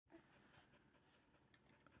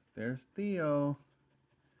There's Theo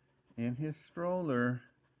in his stroller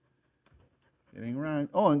getting around.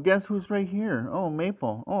 Oh, and guess who's right here? Oh,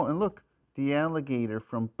 Maple. Oh, and look, the alligator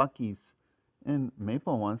from Bucky's. And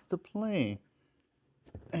Maple wants to play.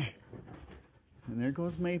 And there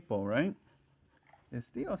goes Maple, right? Is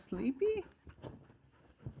Theo sleepy?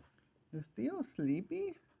 Is Theo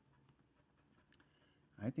sleepy?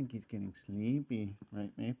 I think he's getting sleepy,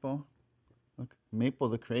 right, Maple? Look, Maple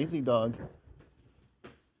the crazy dog.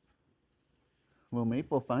 Will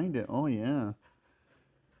Maple find it? Oh, yeah.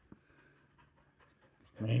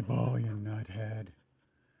 Maple, you nuthead.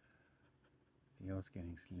 Theo's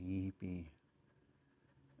getting sleepy.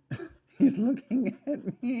 He's looking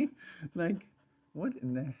at me like, what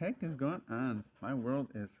in the heck is going on? My world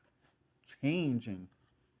is changing.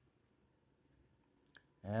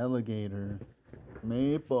 Alligator.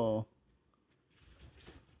 Maple.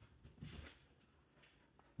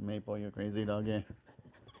 Maple, you crazy doggy.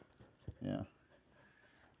 Yeah.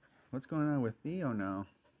 What's going on with Theo now?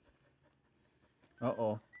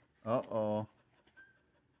 Uh-oh. Uh-oh.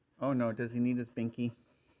 Oh no, does he need his binky?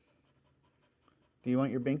 Do you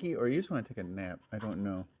want your binky or you just want to take a nap? I don't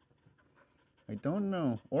know. I don't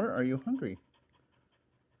know. Or are you hungry?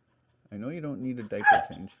 I know you don't need a diaper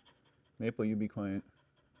change. Maple, you be quiet.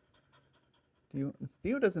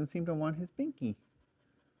 Theo doesn't seem to want his binky.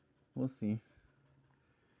 We'll see.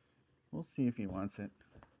 We'll see if he wants it.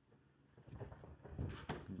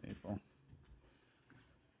 Maple.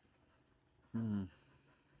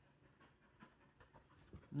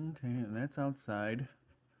 Okay, that's outside.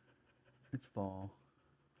 It's fall.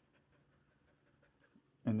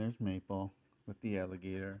 And there's Maple with the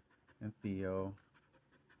alligator and Theo.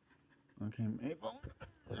 Okay, Maple.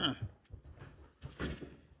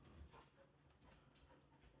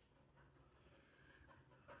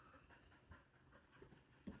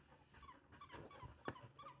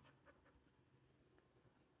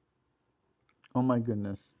 Oh my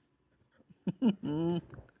goodness. I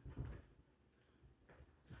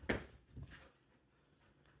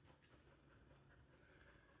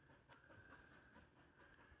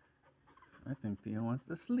think Theo wants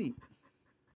to sleep.